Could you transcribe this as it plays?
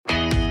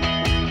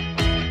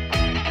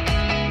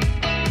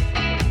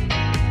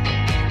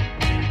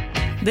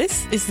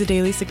This is the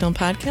Daily Signal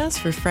podcast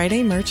for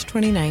Friday, March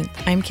 29th.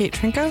 I'm Kate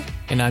Trinko.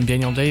 And I'm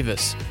Daniel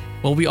Davis.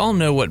 Well, we all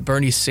know what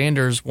Bernie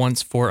Sanders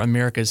wants for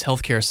America's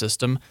healthcare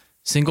system: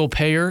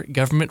 single-payer,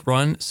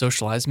 government-run,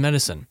 socialized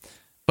medicine.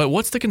 But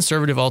what's the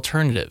conservative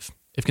alternative?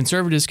 If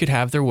conservatives could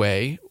have their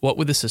way, what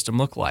would the system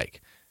look like?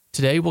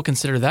 Today, we'll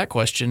consider that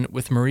question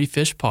with Marie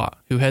Fishpaw,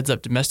 who heads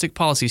up domestic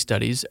policy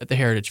studies at the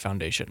Heritage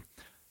Foundation.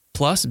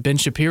 Plus, Ben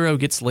Shapiro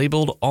gets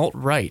labeled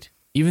alt-right,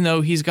 even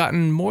though he's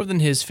gotten more than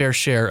his fair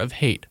share of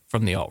hate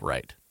from the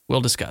alt-right.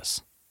 We'll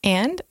discuss.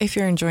 And if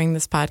you're enjoying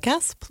this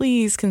podcast,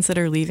 please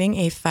consider leaving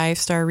a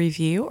 5-star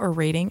review or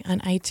rating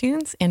on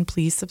iTunes, and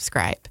please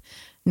subscribe.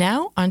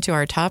 Now, on to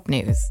our top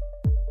news.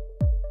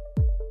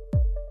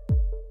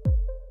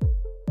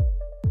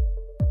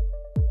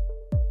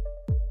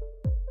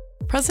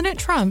 President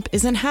Trump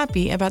isn't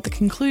happy about the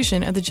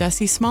conclusion of the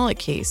Jussie Smollett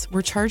case,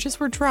 where charges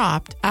were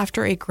dropped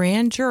after a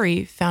grand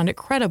jury found it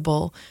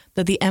credible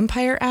that the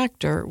Empire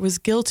actor was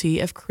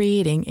guilty of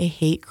creating a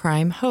hate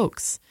crime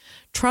hoax.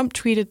 Trump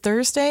tweeted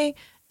Thursday,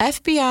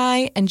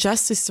 FBI and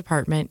Justice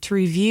Department to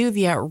review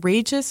the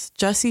outrageous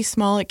Jussie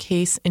Smollett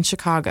case in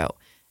Chicago.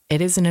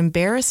 It is an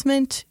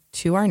embarrassment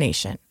to our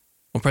nation.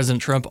 Well,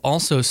 President Trump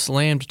also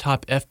slammed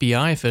top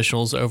FBI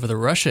officials over the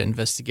Russia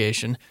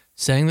investigation,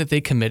 saying that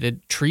they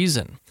committed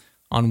treason.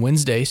 On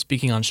Wednesday,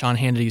 speaking on Sean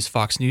Hannity's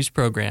Fox News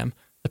program,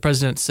 the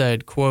president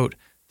said, quote,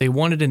 "They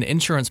wanted an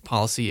insurance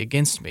policy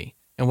against me,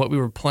 and what we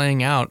were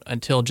playing out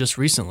until just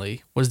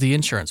recently was the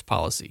insurance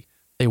policy.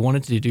 They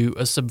wanted to do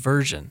a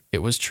subversion. It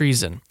was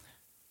treason."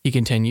 He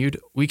continued,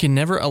 "We can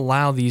never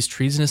allow these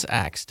treasonous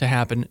acts to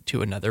happen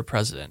to another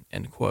president,"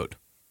 end quote.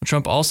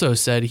 Trump also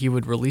said he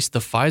would release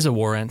the FISA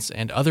warrants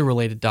and other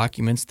related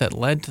documents that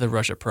led to the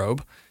Russia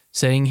probe,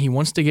 saying he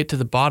wants to get to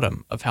the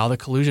bottom of how the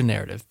collusion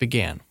narrative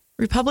began.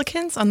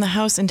 Republicans on the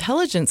House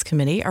Intelligence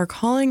Committee are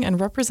calling on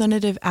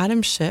Representative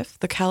Adam Schiff,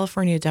 the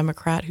California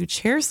Democrat who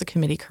chairs the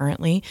committee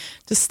currently,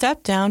 to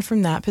step down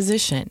from that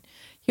position.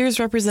 Here's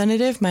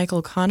Representative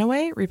Michael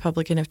Conaway,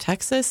 Republican of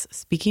Texas,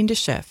 speaking to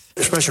Schiff.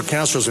 The special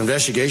counsel's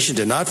investigation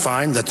did not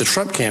find that the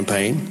Trump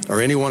campaign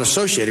or anyone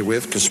associated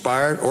with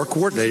conspired or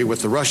coordinated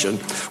with Russia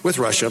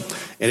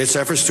in its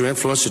efforts to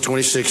influence the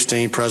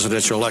 2016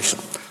 presidential election.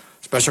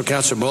 Special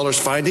Counsel Mueller's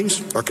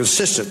findings are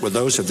consistent with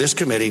those of this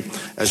committee,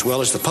 as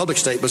well as the public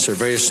statements of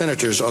various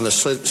senators on the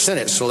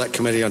Senate Select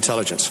Committee on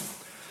Intelligence.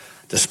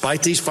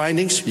 Despite these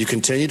findings, you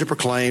continue to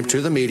proclaim to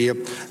the media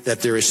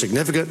that there is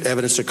significant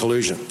evidence of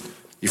collusion.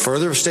 You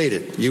further have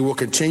stated you will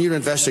continue to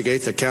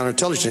investigate the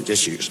counterintelligence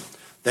issues.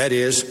 That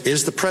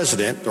is the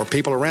president or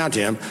people around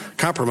him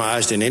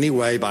compromised in any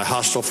way by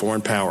hostile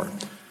foreign power?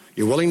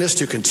 Your willingness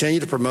to continue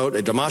to promote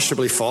a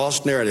demonstrably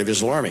false narrative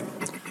is alarming.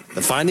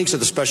 The findings of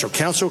the special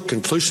counsel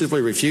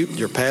conclusively refute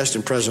your past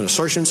and present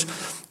assertions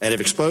and have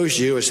exposed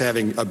you as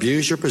having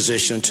abused your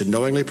position to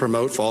knowingly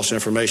promote false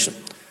information,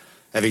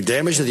 having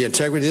damaged the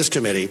integrity of this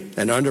committee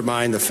and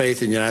undermined the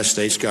faith in the United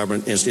States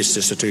government and its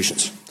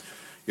institutions.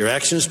 Your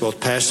actions, both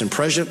past and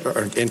present,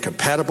 are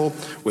incompatible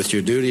with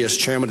your duty as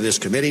chairman of this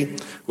committee,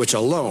 which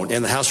alone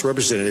in the House of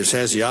Representatives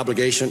has the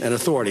obligation and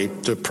authority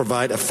to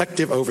provide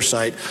effective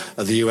oversight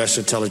of the U.S.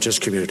 intelligence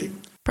community.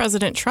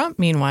 President Trump,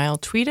 meanwhile,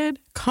 tweeted,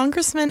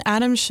 "Congressman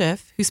Adam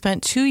Schiff, who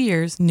spent 2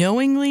 years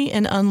knowingly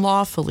and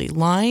unlawfully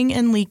lying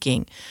and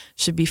leaking,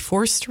 should be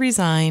forced to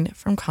resign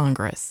from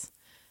Congress."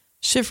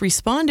 Schiff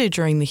responded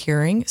during the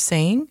hearing,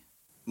 saying,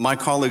 "My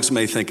colleagues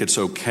may think it's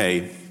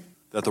okay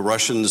that the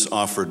Russians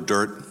offered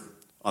dirt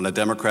on a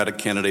Democratic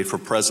candidate for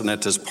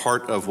president as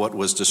part of what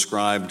was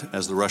described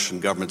as the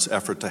Russian government's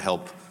effort to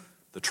help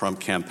the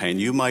Trump campaign.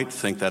 You might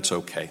think that's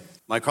okay.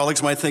 My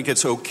colleagues might think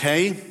it's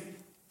okay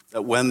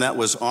that when that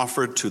was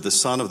offered to the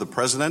son of the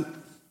president,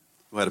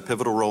 who had a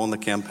pivotal role in the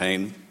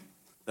campaign,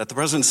 that the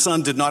president's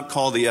son did not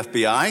call the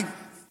FBI.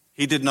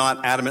 He did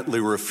not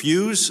adamantly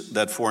refuse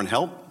that foreign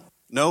help.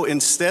 No,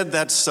 instead,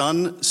 that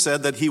son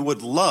said that he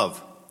would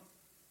love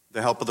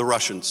the help of the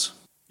Russians.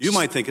 You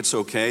might think it's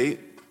okay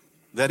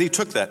that he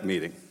took that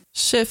meeting."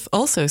 Schiff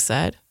also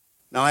said,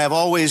 "Now, I have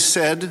always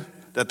said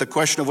that the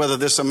question of whether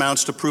this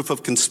amounts to proof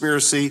of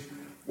conspiracy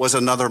was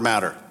another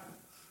matter.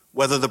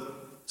 Whether the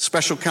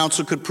special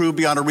counsel could prove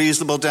beyond a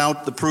reasonable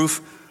doubt the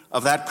proof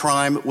of that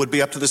crime would be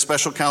up to the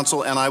special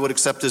counsel, and I would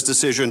accept his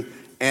decision,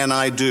 and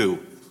I do.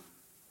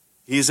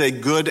 He's a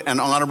good and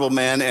honorable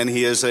man, and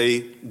he is a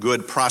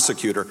good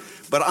prosecutor.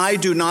 But I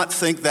do not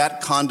think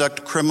that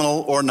conduct,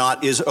 criminal or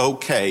not, is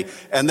okay.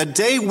 And the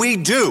day we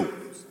do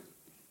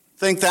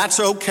think that's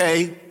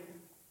okay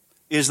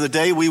is the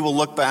day we will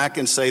look back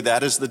and say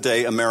that is the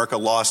day America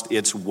lost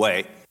its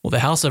way." Well, the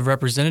House of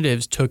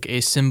Representatives took a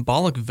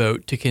symbolic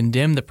vote to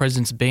condemn the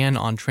president's ban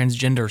on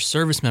transgender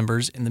service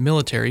members in the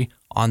military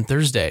on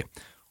Thursday.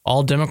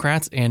 All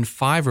Democrats and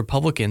 5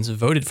 Republicans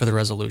voted for the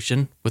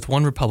resolution, with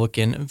 1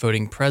 Republican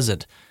voting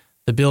present.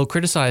 The bill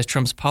criticized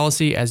Trump's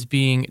policy as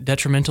being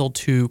detrimental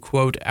to,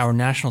 quote, "our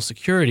national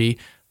security"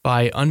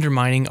 by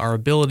undermining our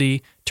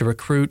ability to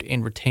recruit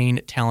and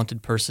retain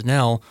talented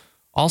personnel,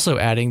 also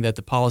adding that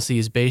the policy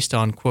is based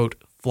on, quote,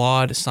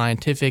 "flawed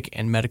scientific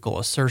and medical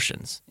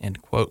assertions,"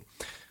 end quote.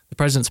 The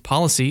president's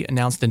policy,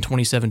 announced in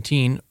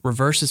 2017,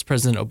 reverses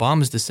President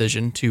Obama's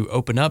decision to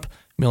open up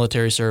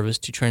military service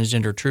to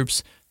transgender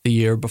troops the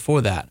year before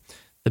that.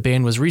 The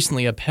ban was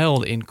recently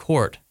upheld in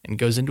court and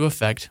goes into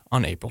effect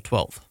on April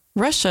 12th.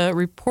 Russia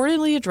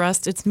reportedly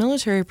addressed its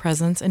military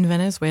presence in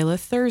Venezuela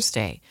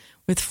Thursday,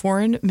 with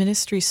Foreign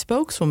Ministry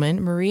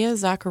spokeswoman Maria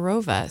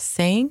Zakharova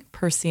saying,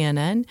 per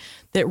CNN,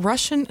 that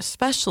Russian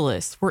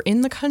specialists were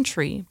in the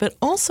country, but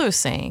also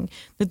saying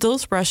that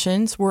those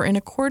Russians were in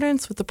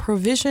accordance with the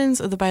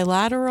provisions of the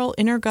bilateral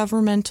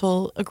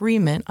intergovernmental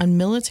agreement on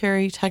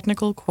military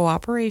technical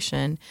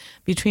cooperation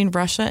between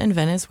Russia and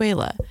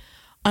Venezuela.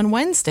 On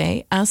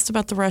Wednesday, asked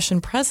about the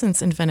Russian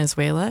presence in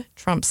Venezuela,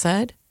 Trump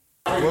said,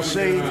 We'll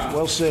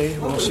see.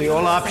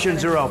 All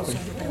options are open.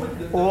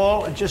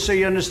 Just so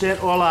you understand,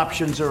 all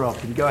options are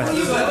open. Go ahead.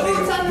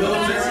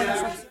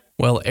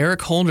 Well,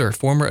 Eric Holder,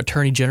 former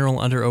Attorney General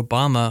under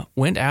Obama,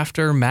 went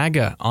after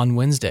MAGA on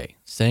Wednesday,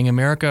 saying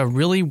America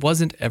really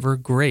wasn't ever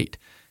great.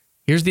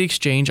 Here's the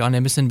exchange on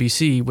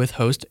MSNBC with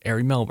host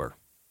Ari Melber.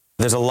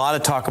 There's a lot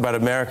of talk about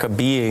America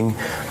being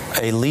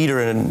a leader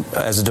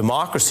as a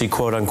democracy,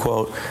 quote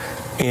unquote,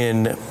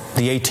 in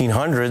the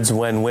 1800s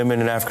when women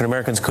and African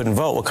Americans couldn't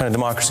vote. What kind of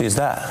democracy is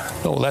that?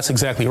 Oh, that's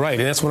exactly right.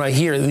 And that's when I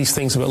hear these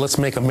things about let's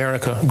make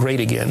America great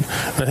again.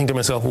 And I think to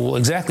myself, well,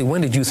 exactly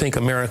when did you think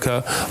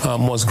America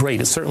was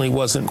great? It certainly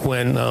wasn't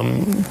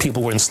when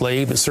people were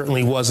enslaved. It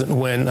certainly wasn't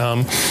when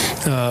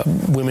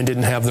women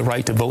didn't have the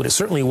right to vote. It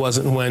certainly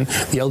wasn't when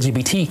the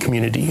LGBT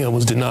community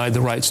was denied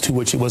the rights to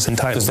which it was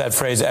entitled. Does that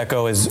phrase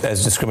echo as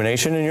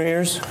discrimination in your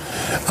ears?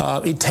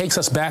 It takes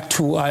us back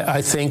to,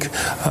 I think,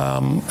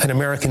 an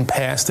American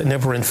past that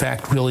never, in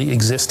fact, really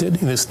existed.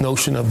 This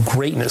notion of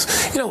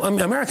greatness.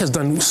 America has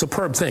done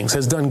superb things,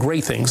 has done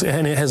great things,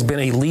 and it has been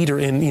a leader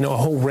in, a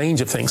whole range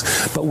of things.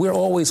 But we're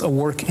always a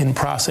work in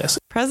process.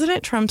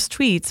 President Trump's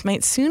tweets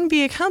might soon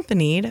be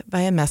accompanied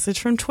by a message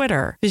from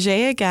Twitter.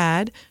 Vijay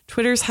Agad,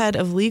 Twitter's head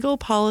of legal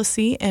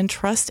policy and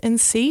trust and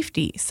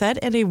safety, said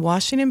at a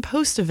Washington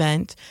Post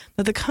event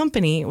that the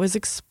company was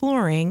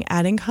exploring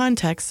adding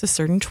context to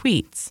certain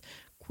tweets.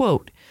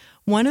 Quote,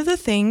 "One of the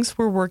things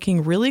we're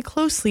working really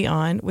closely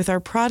on with our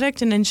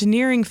product and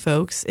engineering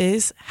folks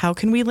is how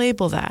can we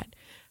label that?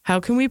 How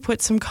can we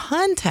put some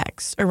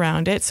context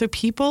around it so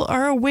people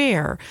are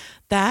aware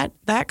that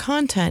that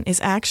content is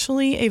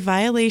actually a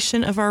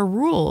violation of our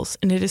rules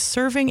and it is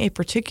serving a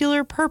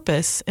particular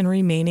purpose in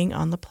remaining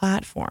on the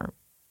platform?"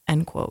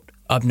 End quote.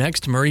 Up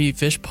next, Marie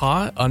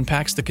Fishpaw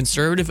unpacks the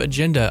conservative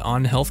agenda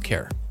on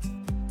healthcare.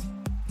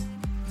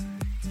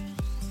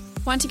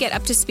 Want to get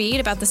up to speed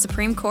about the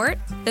Supreme Court?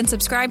 Then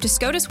subscribe to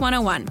SCOTUS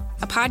 101,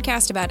 a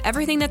podcast about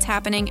everything that's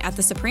happening at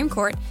the Supreme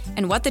Court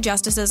and what the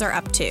justices are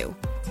up to.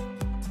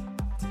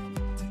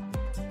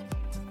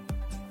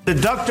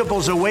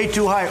 Deductibles are way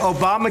too high.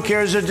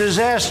 Obamacare is a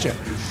disaster.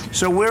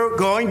 So we're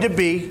going to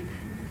be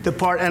the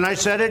part, and I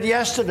said it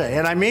yesterday,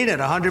 and I mean it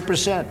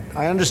 100%.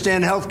 I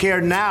understand health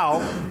care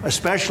now,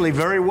 especially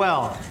very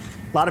well.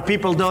 A lot of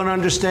people don't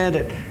understand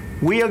it.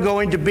 We are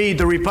going to be,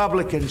 the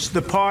Republicans,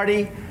 the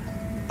party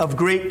of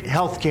great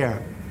health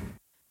care.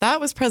 That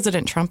was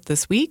President Trump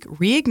this week,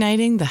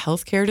 reigniting the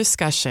healthcare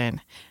discussion.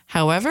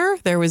 However,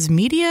 there was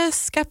media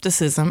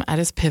skepticism at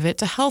his pivot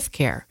to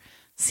healthcare.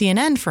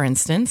 CNN, for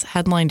instance,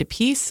 headlined a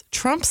piece,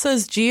 "Trump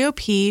says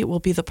GOP will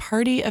be the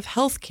party of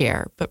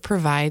healthcare, but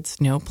provides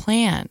no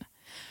plan."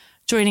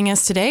 Joining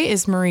us today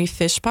is Marie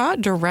Fishpaw,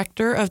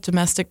 Director of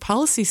Domestic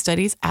Policy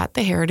Studies at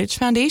the Heritage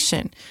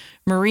Foundation.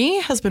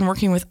 Marie has been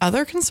working with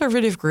other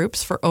conservative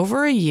groups for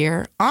over a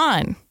year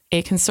on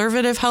a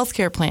conservative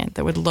healthcare plan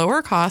that would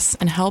lower costs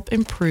and help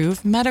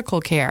improve medical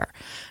care.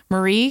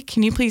 Marie,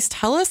 can you please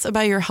tell us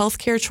about your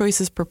Healthcare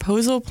Choices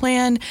proposal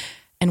plan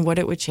and what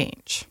it would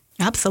change?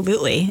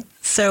 Absolutely.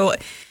 So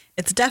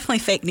it's definitely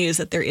fake news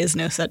that there is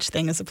no such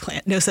thing as a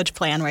plan, no such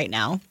plan right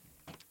now.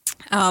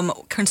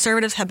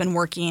 Conservatives have been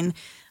working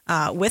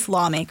with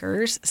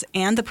lawmakers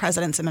and the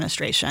president's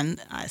administration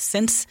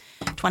since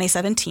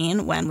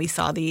 2017, when we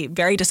saw the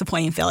very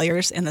disappointing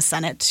failures in the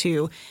Senate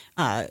to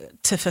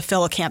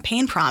fulfill a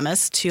campaign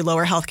promise to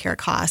lower health care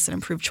costs and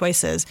improve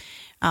choices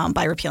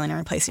by repealing and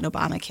replacing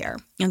Obamacare.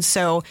 And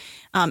so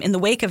in the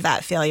wake of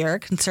that failure,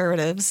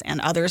 conservatives and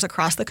others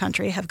across the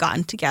country have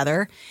gotten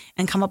together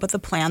and come up with a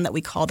plan that we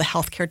call the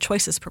Healthcare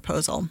Choices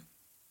proposal.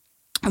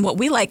 And what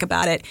we like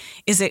about it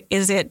is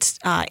it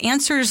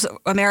answers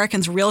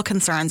Americans' real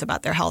concerns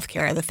about their health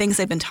care, the things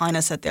they've been telling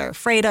us that they're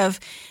afraid of,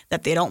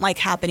 that they don't like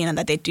happening, and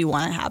that they do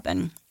want to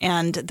happen.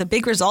 And the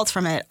big results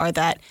from it are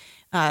that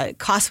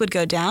costs would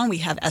go down. We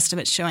have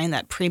estimates showing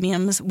that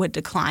premiums would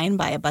decline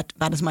by about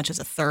as much as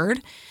a third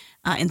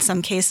in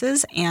some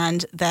cases,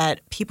 and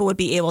that people would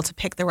be able to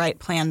pick the right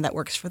plan that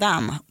works for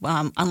them.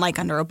 Unlike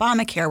under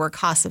Obamacare, where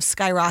costs have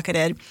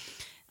skyrocketed,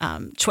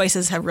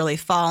 choices have really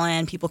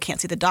fallen. People can't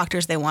see the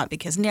doctors they want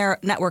because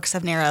networks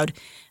have narrowed.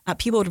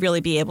 People would really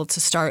be able to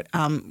start.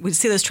 We'd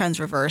see those trends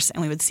reverse,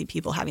 and we would see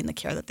people having the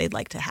care that they'd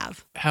like to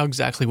have. How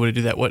exactly would it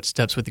do that? What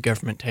steps would the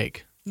government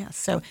take? Yeah,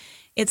 so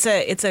it's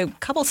a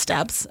couple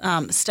steps.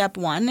 Step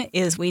one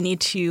is we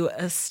need to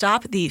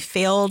stop the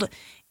failed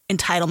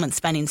entitlement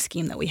spending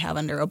scheme that we have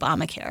under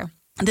Obamacare.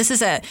 This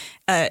is a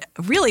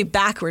really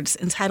backwards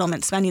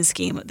entitlement spending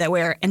scheme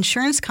where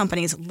insurance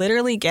companies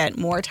literally get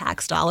more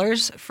tax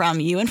dollars from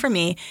you and from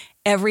me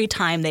every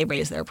time they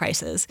raise their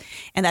prices.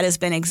 And that has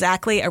been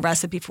exactly a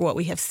recipe for what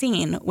we have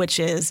seen, which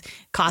is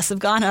costs have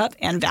gone up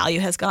and value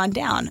has gone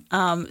down.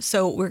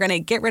 So we're going to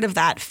get rid of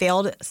that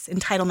failed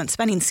entitlement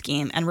spending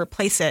scheme and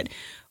replace it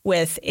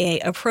with an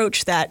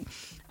approach that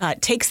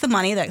takes the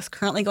money that's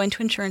currently going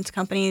to insurance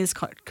companies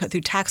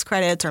through tax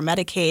credits or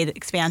Medicaid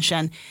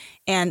expansion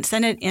and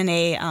send it in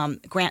a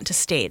grant to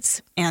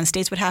states. And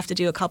states would have to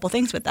do a couple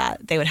things with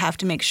that. They would have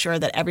to make sure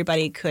that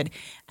everybody could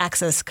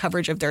access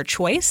coverage of their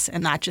choice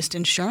and not just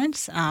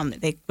insurance.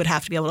 They would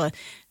have to be able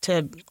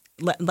to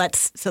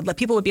let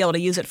people would be able to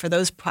use it for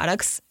those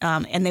products,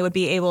 and they would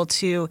be able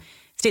to.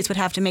 States would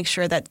have to make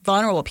sure that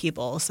vulnerable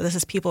people, so this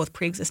is people with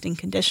pre-existing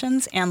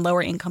conditions and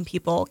lower income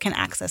people, can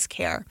access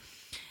care.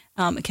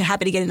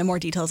 Happy to get into more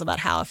details about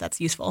how, if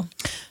that's useful.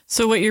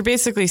 So what you're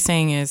basically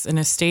saying is in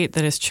a state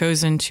that has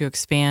chosen to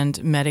expand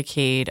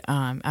Medicaid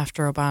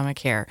after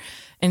Obamacare,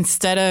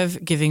 instead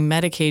of giving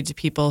Medicaid to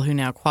people who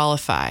now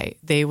qualify,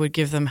 they would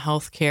give them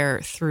health care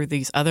through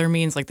these other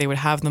means, like they would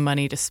have the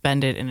money to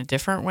spend it in a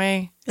different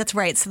way? That's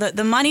right. So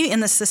the money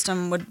in the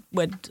system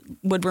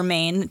would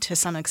remain to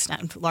some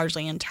extent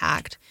largely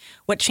intact.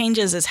 What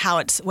changes is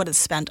what it's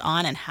spent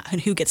on and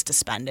who gets to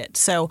spend it.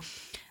 So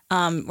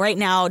right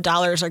now,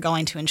 dollars are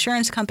going to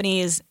insurance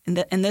companies.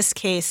 In this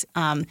case,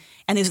 and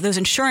those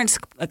insurance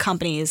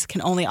companies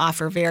can only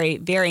offer very,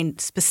 very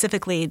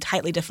specifically,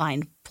 tightly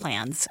defined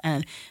plans,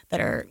 and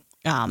that are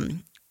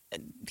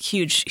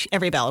huge,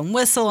 every bell and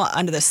whistle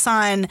under the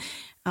sun.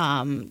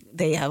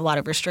 They have a lot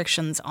of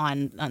restrictions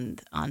on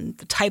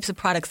the types of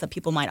products that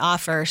people might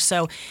offer.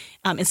 So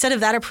instead of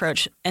that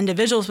approach,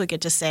 individuals would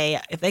get to say,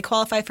 if they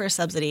qualify for a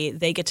subsidy,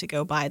 they get to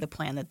go buy the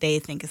plan that they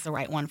think is the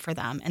right one for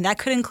them. And that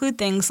could include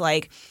things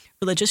like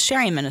religious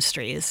sharing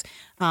ministries,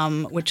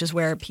 which is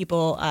where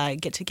people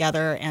get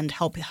together and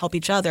help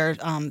each other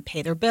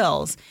pay their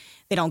bills.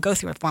 They don't go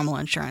through a formal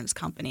insurance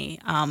company.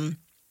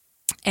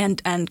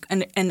 And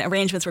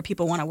arrangements where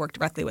people want to work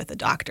directly with a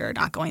doctor,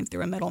 not going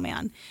through a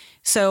middleman.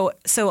 So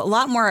a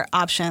lot more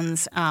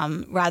options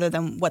rather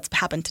than what's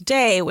happened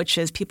today, which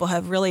is people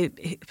have really,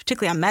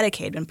 particularly on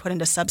Medicaid, been put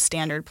into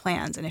substandard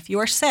plans. And if you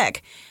are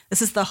sick,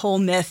 this is the whole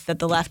myth that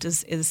the left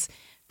is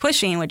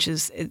pushing, which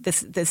is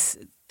this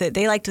that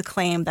they like to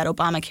claim that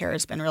Obamacare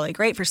has been really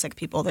great for sick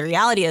people. The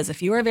reality is,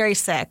 if you are very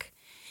sick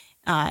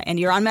and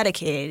you're on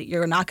Medicaid,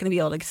 you're not going to be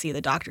able to see the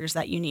doctors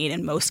that you need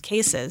in most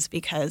cases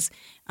because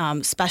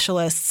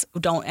specialists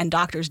don't and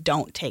doctors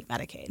don't take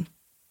Medicaid.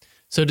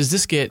 So does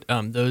this get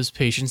those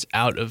patients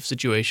out of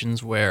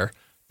situations where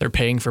they're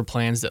paying for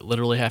plans that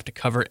literally have to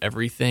cover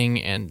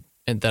everything and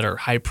that are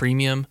high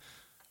premium?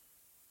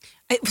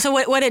 So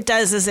what it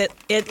does is it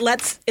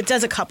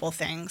does a couple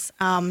things.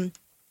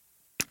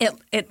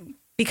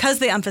 Because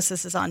the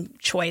emphasis is on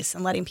choice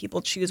and letting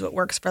people choose what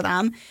works for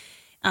them.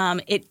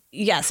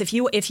 If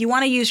you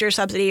want to use your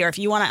subsidy or if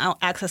you want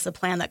to access a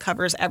plan that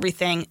covers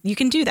everything, you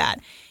can do that.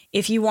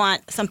 If you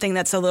want something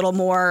that's a little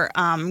more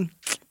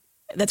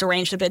that's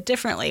arranged a bit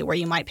differently, where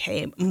you might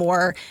pay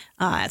more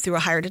through a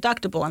higher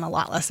deductible and a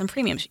lot less in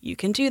premiums, you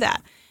can do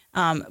that.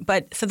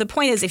 But the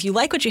point is, if you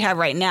like what you have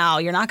right now,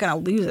 you're not going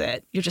to lose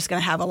it. You're just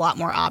going to have a lot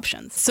more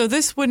options. So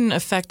this wouldn't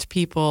affect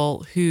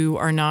people who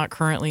are not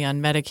currently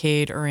on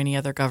Medicaid or any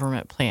other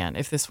government plan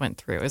if this went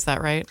through. Is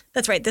that right?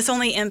 That's right. This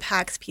only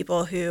impacts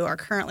people who are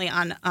currently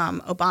on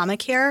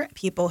Obamacare,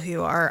 people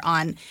who are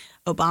on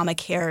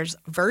Obamacare's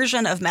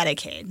version of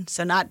Medicaid.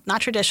 So not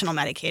traditional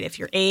Medicaid. If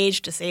you're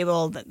aged,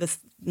 disabled,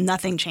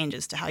 nothing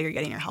changes to how you're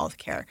getting your health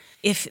care.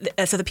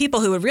 So the people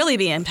who would really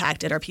be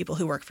impacted are people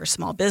who work for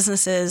small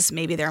businesses.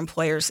 Maybe their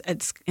employer's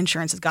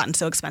insurance has gotten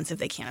so expensive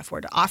they can't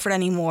afford to offer it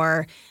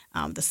anymore.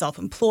 The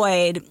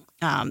self-employed.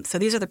 So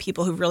these are the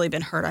people who've really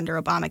been hurt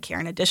under Obamacare,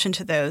 in addition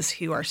to those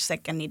who are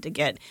sick and need to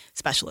get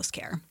specialist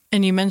care.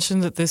 And you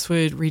mentioned that this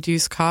would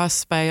reduce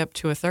costs by up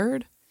to a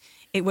third?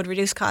 It would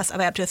reduce costs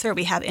by up to a third.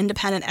 We have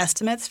independent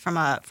estimates from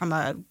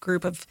a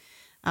group of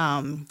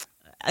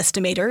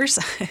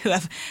estimators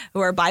who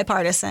are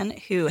bipartisan,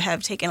 who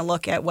have taken a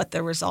look at what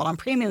the result on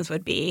premiums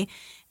would be,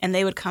 and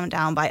they would come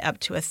down by up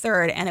to a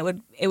third. And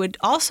it would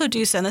also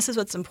do so, and this is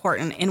what's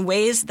important, in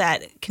ways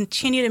that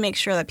continue to make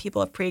sure that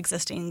people with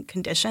pre-existing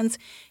conditions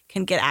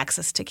can get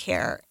access to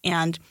care.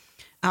 And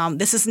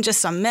this isn't just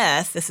some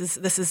myth. This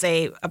is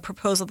a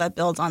proposal that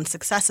builds on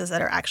successes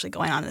that are actually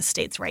going on in the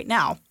states right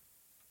now.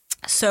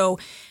 So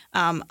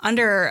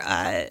under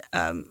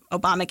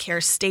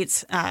Obamacare,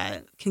 states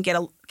can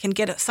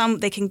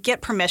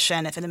get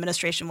permission, if an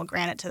administration will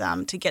grant it to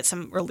them, to get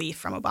some relief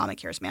from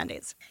Obamacare's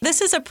mandates.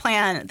 This is a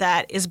plan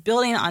that is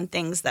building on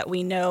things that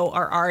we know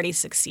are already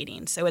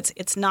succeeding. So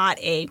it's not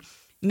a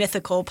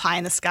mythical pie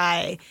in the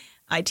sky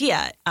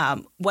idea.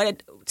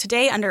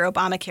 Today under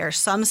Obamacare,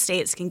 some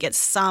states can get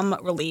some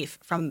relief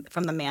from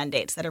the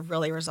mandates that have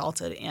really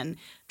resulted in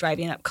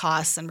driving up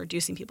costs and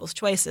reducing people's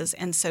choices.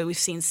 And so we've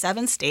seen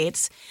 7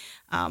 states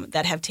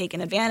that have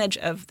taken advantage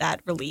of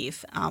that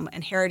relief.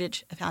 And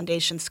Heritage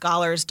Foundation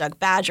scholars Doug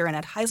Badger and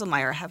Ed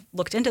Heiselmeyer have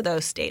looked into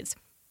those states.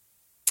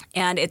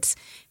 And it's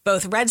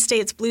both red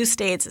states, blue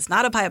states. It's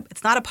not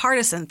a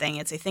partisan thing.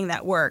 It's a thing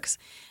that works.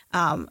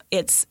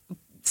 It's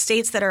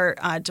states that are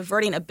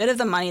diverting a bit of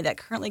the money that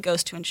currently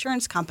goes to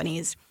insurance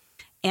companies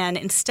and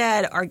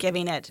instead are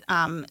giving it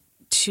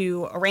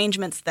to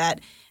arrangements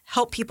that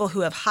help people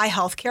who have high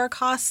health care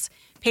costs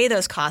pay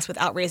those costs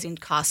without raising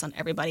costs on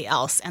everybody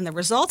else. And the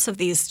results of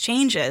these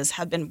changes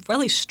have been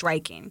really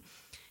striking.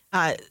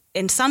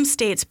 In some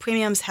states,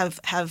 premiums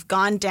have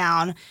gone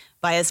down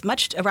by as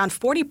much around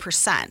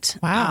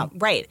 40%. Wow.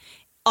 Right.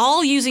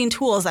 All using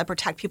tools that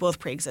protect people with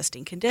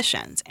pre-existing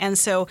conditions. And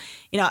so,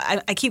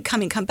 I keep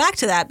come back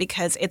to that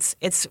because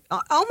it's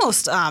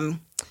almost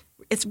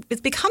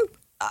it's become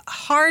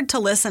hard to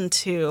listen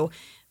to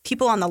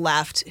people on the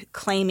left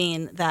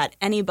claiming that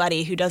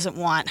anybody who doesn't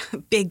want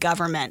big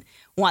government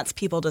wants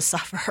people to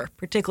suffer,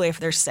 particularly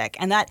if they're sick,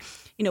 and that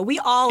we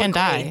all and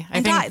agree. Die.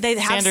 And I die. think They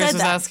have Sanders said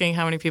was that. asking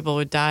how many people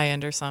would die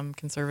under some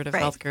conservative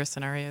Right. healthcare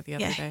scenario the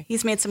other day.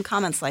 He's made some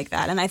comments like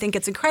that, and I think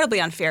it's incredibly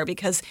unfair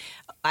because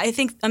I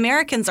think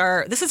Americans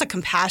this is a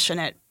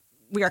compassionate.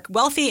 We are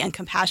wealthy and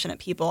compassionate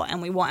people,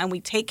 and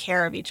we take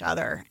care of each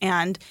other.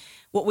 And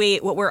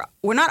we're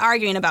not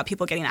arguing about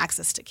people getting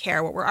access to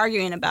care. What we're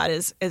arguing about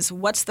is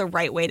what's the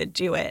right way to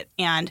do it.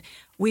 And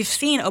we've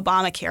seen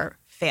Obamacare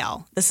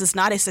fail. This is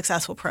not a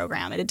successful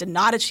program. It did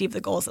not achieve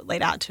the goals it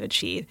laid out to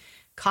achieve.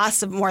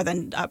 Costs of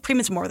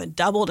premiums more than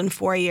doubled in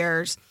 4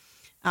 years.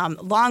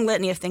 Long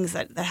litany of things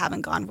that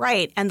haven't gone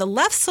right. And the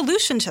left's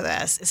solution to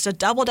this is to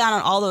double down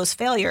on all those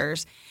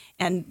failures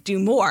and do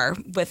more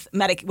with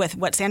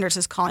what Sanders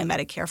is calling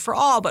Medicare for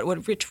all, but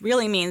which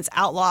really means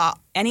outlaw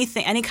any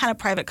kind of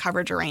private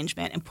coverage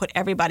arrangement and put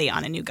everybody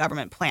on a new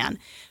government plan.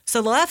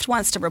 So the left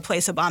wants to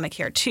replace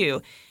Obamacare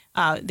too.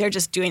 They're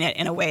just doing it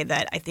in a way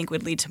that I think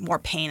would lead to more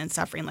pain and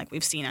suffering like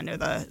we've seen under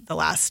the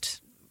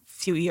last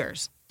few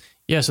years.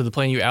 Yeah, so the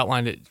plan you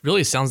outlined, it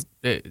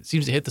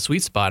seems to hit the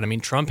sweet spot. I mean,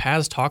 Trump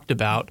has talked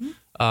about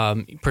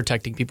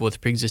protecting people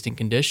with pre-existing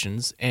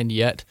conditions, and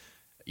yet,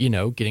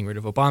 getting rid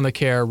of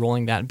Obamacare,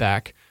 rolling that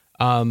back.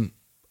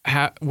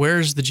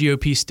 Where's the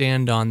GOP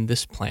stand on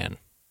this plan?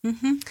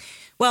 Mm-hmm.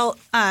 Well,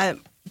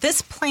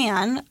 this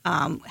plan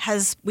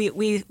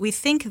we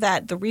think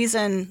that the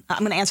reason I'm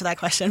going to answer that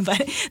question,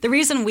 but the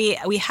reason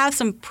we have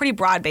some pretty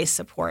broad-based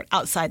support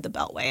outside the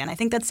Beltway, and I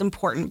think that's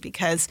important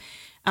because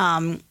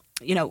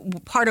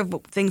part of the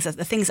things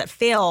that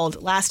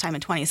failed last time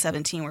in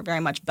 2017 were very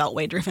much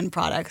Beltway-driven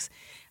products.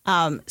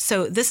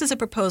 So this is a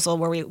proposal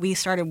where we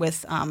started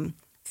with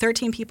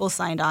 13 people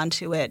signed on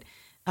to it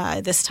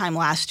this time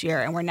last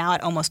year, and we're now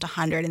at almost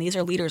 100. And these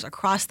are leaders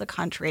across the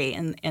country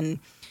in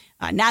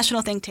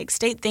national think tanks,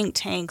 state think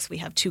tanks. We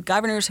have 2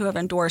 governors who have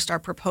endorsed our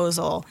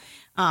proposal,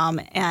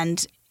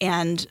 and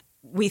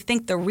we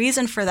think the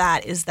reason for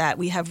that is that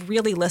we have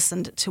really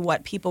listened to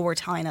what people were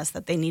telling us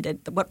that they needed,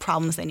 what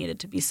problems they needed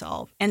to be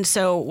solved. And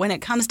so when it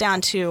comes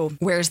down to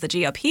where's the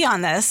GOP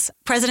on this,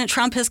 President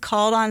Trump has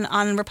called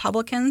on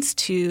Republicans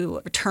to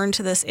return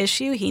to this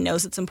issue. He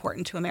knows it's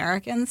important to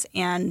Americans,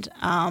 and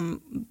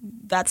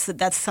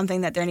that's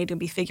something that they need to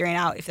be figuring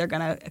out if they're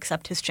going to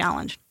accept his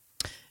challenge.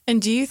 And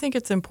do you think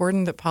it's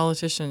important that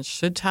politicians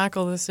should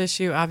tackle this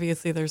issue?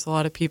 Obviously, there's a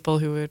lot of people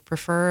who would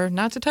prefer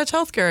not to touch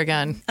healthcare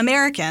again.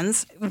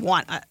 Americans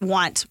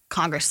want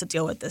Congress to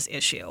deal with this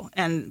issue.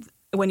 And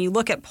when you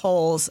look at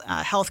polls,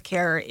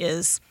 healthcare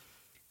is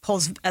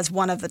polls as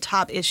one of the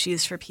top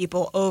issues for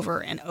people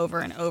over and over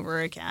and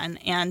over again.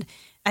 And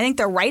I think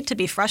they're right to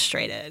be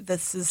frustrated.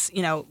 This is,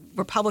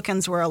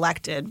 Republicans were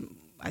elected,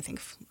 I think,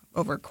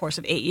 over a course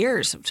of 8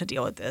 years to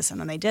deal with this,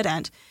 and then they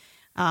didn't.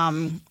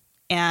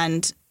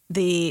 And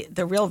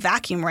the real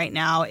vacuum right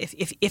now,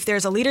 if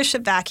there's a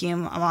leadership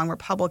vacuum among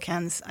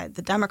Republicans,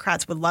 the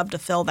Democrats would love to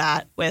fill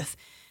that with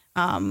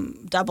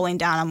doubling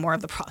down on more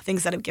of the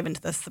things that have given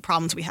to us the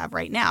problems we have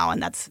right now,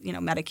 and that's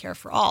Medicare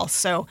for all.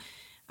 So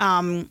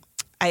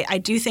I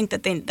do think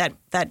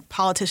that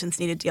politicians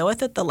need to deal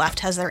with it. The left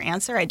has their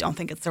answer. I don't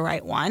think it's the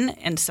right one,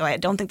 and so I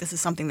don't think this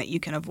is something that you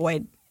can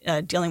avoid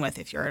dealing with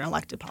if you're an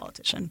elected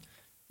politician.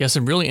 Yeah,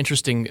 some really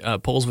interesting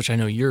polls, which I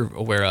know you're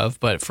aware of,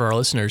 but for our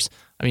listeners,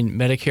 I mean,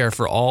 Medicare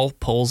for All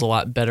polls a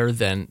lot better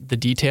than the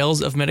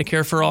details of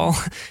Medicare for All.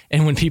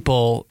 And when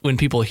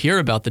people hear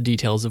about the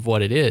details of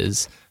what it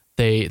is,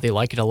 they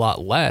like it a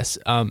lot less.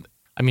 I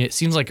mean, it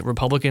seems like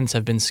Republicans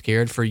have been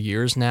scared for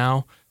years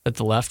now that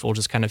the left will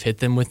just kind of hit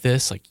them with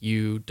this, like,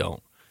 you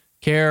don't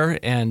care.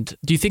 And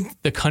do you think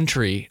the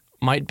country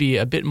might be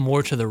a bit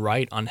more to the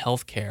right on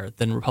healthcare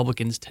than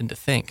Republicans tend to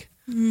think?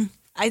 Mm-hmm.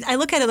 I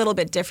look at it a little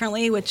bit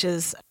differently, which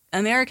is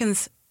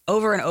Americans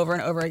over and over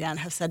and over again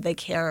have said they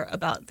care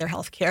about their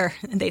health care,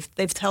 and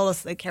they've told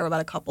us they care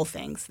about a couple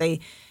things. They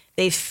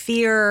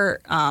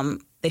fear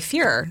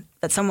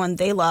that someone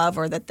they love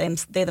or that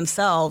they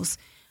themselves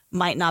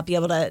might not be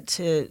able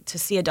to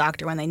see a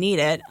doctor when they need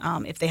it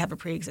if they have a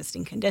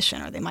pre-existing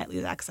condition, or they might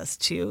lose access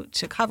to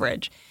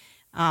coverage.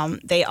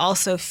 They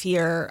also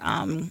fear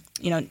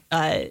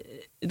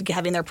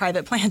having their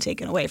private plan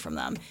taken away from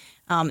them.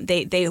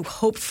 They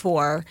hoped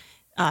for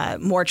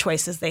more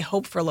choices. They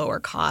hoped for lower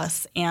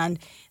costs. And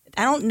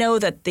I don't know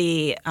that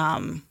the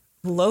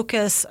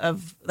locus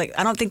of,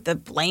 I don't think the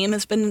blame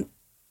has been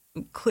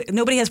clear.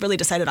 Nobody has really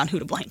decided on who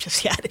to blame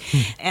just yet.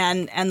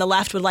 And the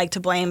left would like to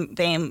blame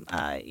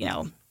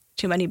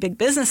too many big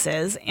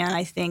businesses. And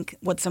I think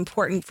what's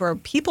important for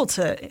people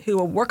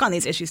who work on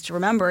these issues to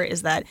remember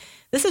is that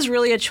this is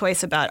really a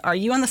choice about, are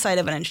you on the side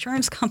of an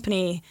insurance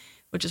company,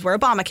 which is where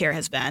Obamacare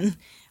has been?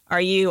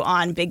 Are you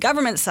on big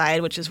government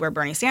side, which is where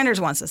Bernie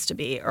Sanders wants us to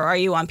be? Or are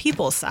you on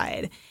people's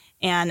side?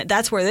 And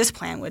that's where this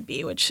plan would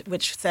be,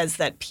 which says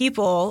that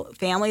people,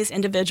 families,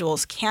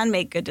 individuals can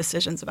make good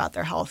decisions about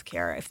their health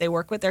care if they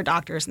work with their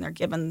doctors and they're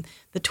given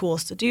the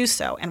tools to do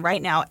so. And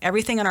right now,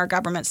 everything in our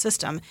government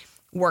system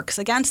works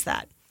against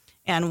that.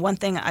 And one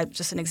thing,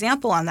 just an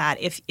example on that,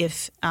 if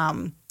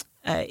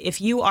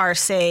you are,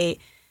 say,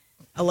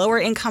 a lower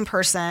income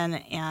person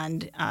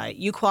and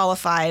you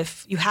qualify,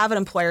 you have an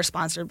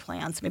employer-sponsored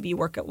plan, so maybe you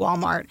work at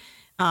Walmart,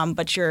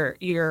 but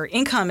your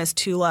income is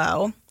too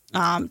low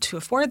to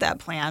afford that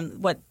plan.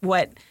 What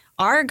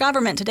our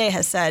government today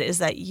has said is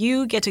that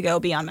you get to go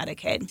be on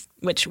Medicaid,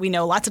 which we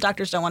know lots of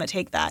doctors don't want to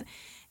take that.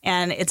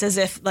 And it's as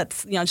if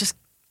let's just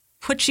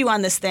put you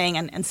on this thing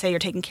and say you're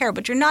taken care of,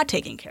 but you're not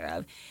taken care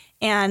of.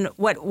 And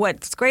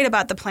what's great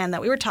about the plan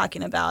that we were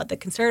talking about, that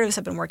conservatives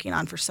have been working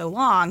on for so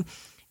long,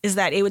 is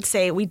that it would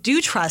say, we do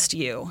trust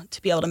you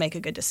to be able to make a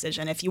good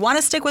decision. If you want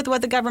to stick with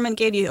what the government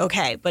gave you,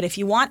 okay. But if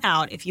you want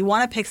out, if you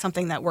want to pick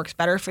something that works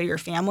better for your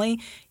family,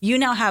 you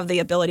now have the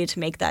ability to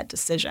make that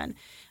decision.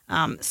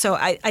 So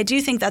I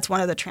do think that's one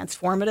of the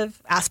transformative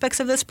aspects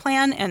of this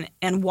plan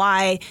and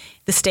why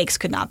the stakes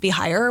could not be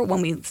higher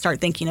when we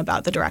start thinking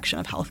about the direction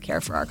of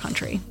healthcare for our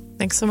country.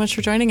 Thanks so much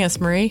for joining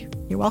us, Marie.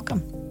 You're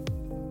welcome.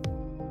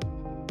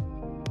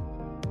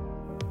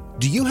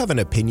 Do you have an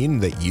opinion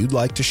that you'd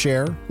like to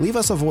share? Leave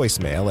us a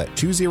voicemail at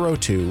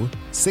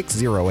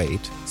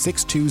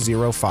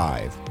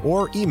 202-608-6205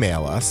 or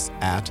email us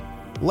at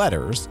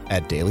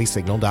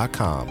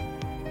letters@dailysignal.com.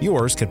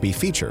 Yours could be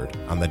featured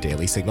on the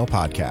Daily Signal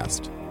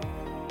podcast.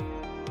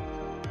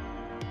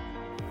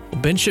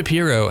 Ben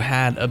Shapiro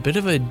had a bit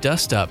of a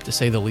dust-up, to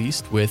say the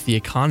least, with The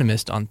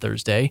Economist on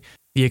Thursday.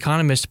 The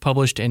Economist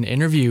published an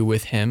interview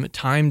with him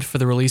timed for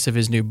the release of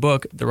his new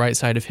book, The Right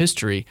Side of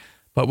History,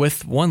 but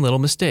with one little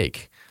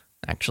mistake.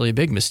 Actually, a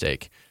big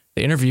mistake.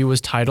 The interview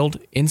was titled,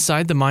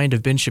 Inside the Mind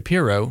of Ben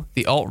Shapiro,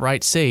 the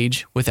Alt-Right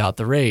Sage Without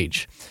the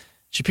Rage.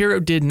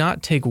 Shapiro did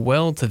not take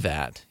well to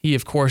that. He,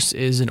 of course,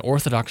 is an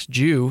Orthodox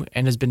Jew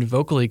and has been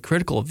vocally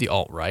critical of the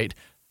alt-right,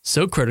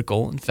 so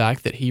critical, in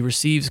fact, that he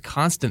receives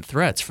constant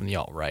threats from the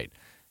alt-right.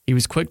 He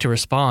was quick to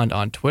respond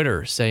on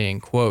Twitter, saying,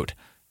 quote,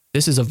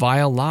 "This is a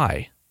vile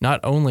lie. Not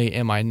only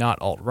am I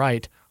not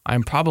alt-right, I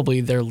am probably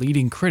their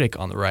leading critic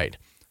on the right.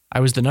 I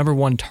was the number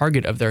one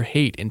target of their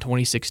hate in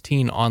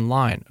 2016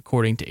 online,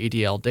 according to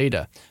ADL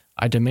data.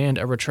 I demand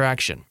a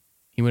retraction."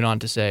 He went on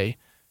to say,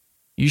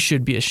 "You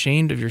should be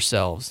ashamed of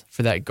yourselves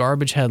for that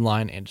garbage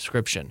headline and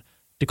description.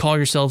 To call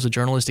yourselves a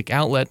journalistic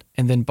outlet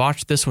and then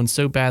botch this one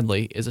so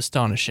badly is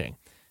astonishing."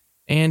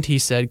 And he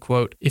said,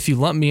 quote, "If you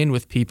lump me in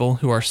with people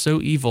who are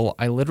so evil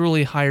I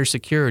literally hire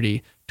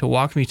security to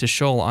walk me to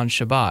Shul on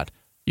Shabbat,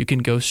 you can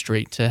go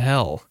straight to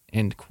hell,"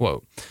 end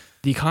quote.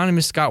 The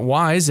Economist got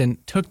wise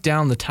and took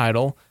down the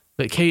title.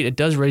 But Kate, it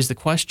does raise the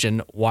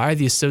question, why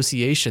the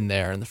association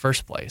there in the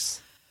first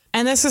place?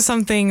 And this is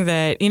something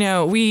that,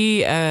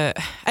 I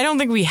don't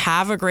think we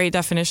have a great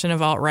definition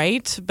of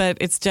alt-right, but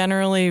it's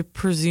generally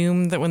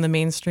presumed that when the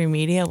mainstream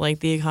media,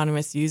 like The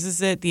Economist,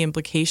 uses it, the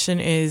implication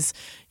is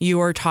you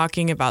are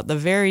talking about the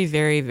very,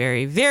 very,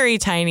 very, very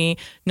tiny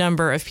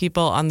number of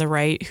people on the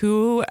right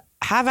who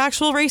have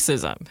actual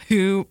racism,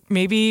 who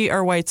maybe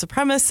are white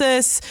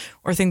supremacists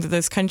or think that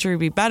this country would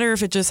be better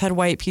if it just had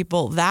white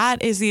people.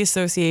 That is the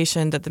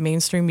association that the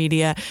mainstream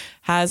media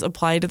has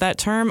applied to that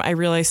term. I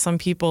realize some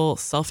people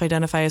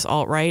self-identify as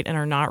alt-right and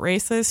are not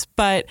racist,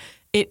 but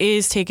it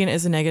is taken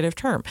as a negative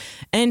term.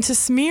 And to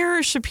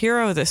smear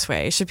Shapiro this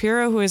way,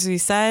 Shapiro, who, as we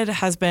said,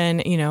 has been,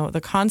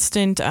 the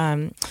constant,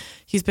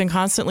 he's been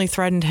constantly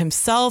threatened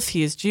himself.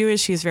 He is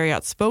Jewish. He's very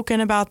outspoken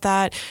about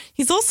that.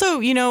 He's also,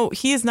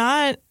 he is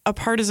not a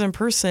partisan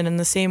person in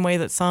the same way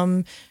that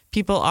some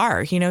people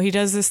are. He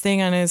does this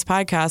thing on his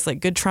podcast, like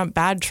good Trump,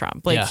 bad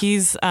Trump.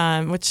 He's,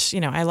 which,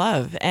 I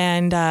love.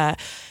 And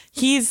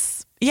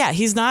he's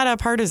not a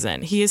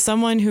partisan. He is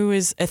someone who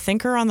is a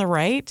thinker on the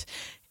right.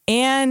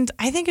 And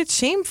I think it's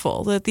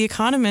shameful that The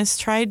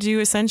Economist tried to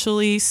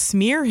essentially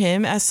smear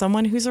him as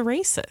someone who's a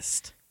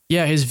racist.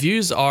 Yeah, his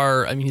views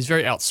are, he's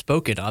very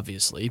outspoken,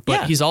 obviously,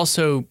 but he's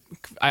also,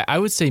 I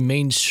would say,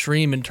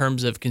 mainstream in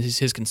terms of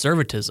his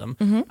conservatism.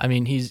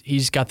 Mm-hmm.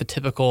 He's got the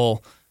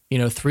typical,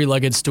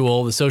 three-legged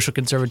stool, the social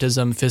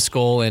conservatism,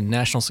 fiscal, and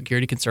national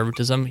security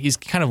conservatism. He's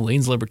kind of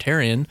leans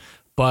libertarian,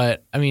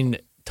 but,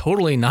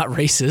 totally not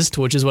racist,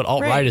 which is what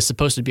alt-right is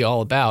supposed to be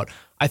all about.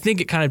 I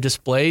think it kind of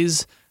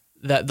displays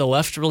that the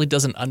left really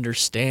doesn't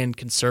understand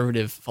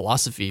conservative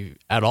philosophy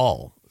at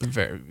all.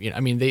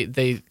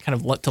 They kind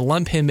of to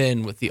lump him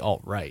in with the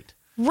alt-right.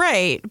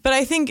 Right. But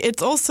I think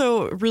it's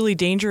also really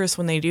dangerous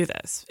when they do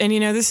this. And,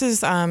 this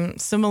is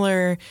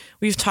similar.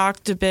 We've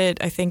talked a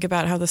bit, I think,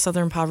 about how the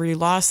Southern Poverty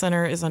Law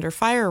Center is under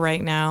fire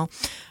right now.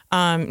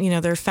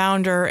 Their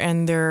founder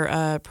and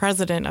their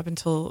president, up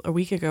until a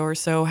week ago or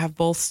so, have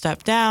both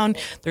stepped down.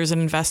 There's an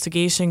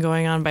investigation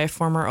going on by a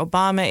former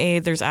Obama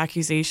aide. There's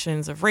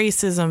accusations of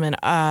racism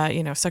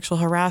and, sexual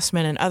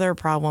harassment and other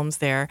problems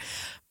there.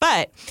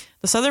 But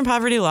the Southern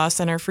Poverty Law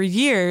Center for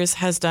years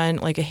has done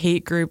like a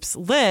hate groups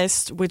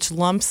list, which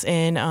lumps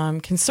in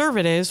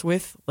conservatives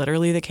with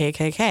literally the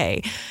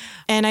KKK.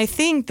 And I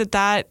think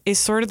that is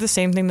sort of the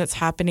same thing that's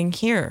happening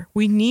here.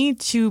 We need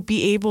to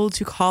be able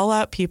to call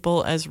out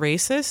people as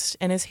racist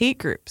and as hate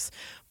groups.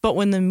 But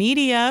when the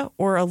media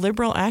or a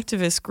liberal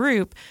activist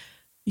group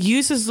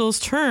uses those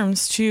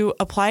terms to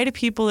apply to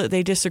people that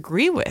they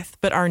disagree with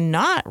but are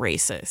not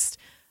racist,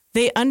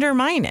 they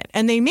undermine it,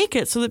 and they make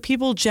it so that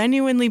people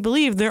genuinely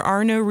believe there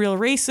are no real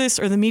racists,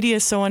 or the media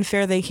is so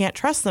unfair they can't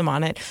trust them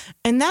on it.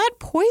 And that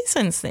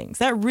poisons things.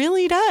 That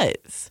really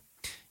does.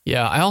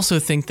 Yeah, I also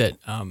think that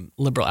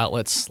liberal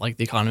outlets like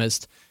The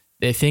Economist,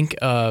 they kind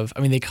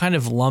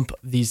of lump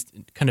these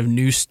kind of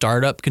new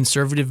startup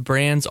conservative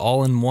brands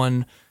all in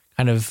one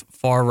kind of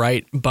far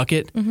right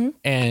bucket. Mm-hmm.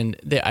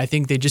 And I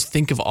think they just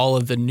think of all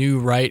of the new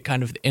right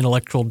kind of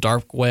intellectual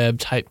dark web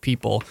type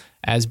people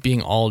as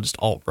being all just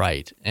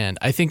alt-right. And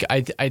I think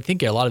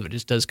a lot of it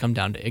just does come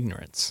down to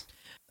ignorance.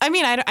 I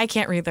mean, I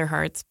can't read their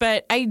hearts,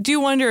 but I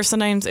do wonder if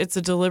sometimes it's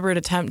a deliberate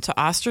attempt to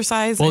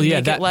ostracize and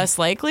make it less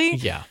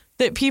likely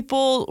that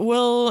people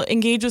will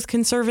engage with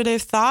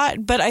conservative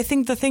thought. But I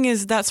think the thing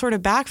is that sort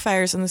of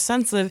backfires in the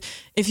sense of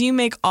if you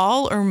make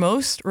all or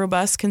most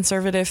robust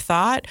conservative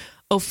thought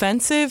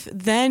offensive,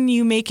 then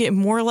you make it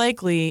more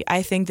likely,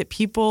 I think, that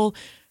people,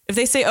 if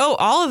they say, oh,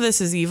 all of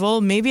this is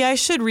evil, maybe I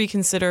should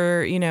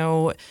reconsider,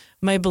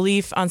 my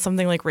belief on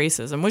something like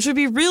racism, which would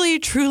be really,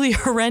 truly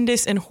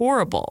horrendous and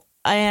horrible.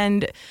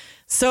 And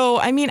so,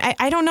 I mean,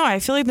 I don't know. I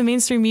feel like the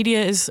mainstream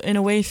media is, in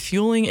a way,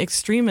 fueling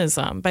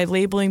extremism by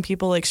labeling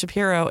people like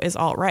Shapiro as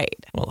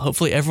alt-right. Well,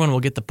 hopefully everyone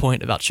will get the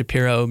point about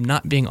Shapiro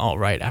not being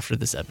alt-right after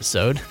this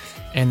episode.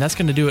 And that's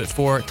going to do it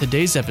for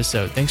today's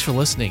episode. Thanks for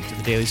listening to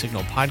the Daily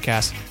Signal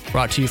podcast,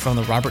 brought to you from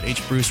the Robert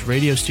H. Bruce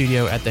Radio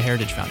Studio at the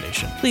Heritage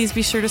Foundation. Please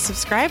be sure to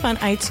subscribe on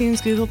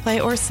iTunes, Google Play,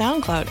 or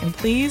SoundCloud. And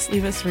please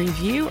leave us a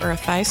review or a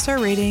 5-star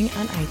rating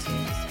on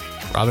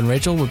iTunes. Rob and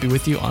Rachel will be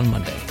with you on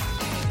Monday.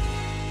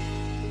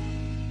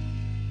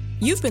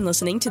 You've been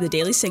listening to the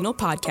Daily Signal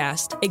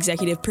podcast,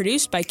 executive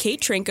produced by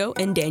Kate Trinko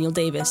and Daniel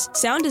Davis.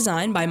 Sound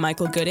design by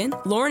Michael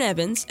Gooden, Lauren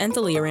Evans, and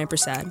Thalia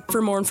Rampersad.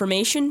 For more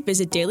information,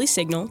 visit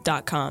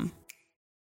dailysignal.com.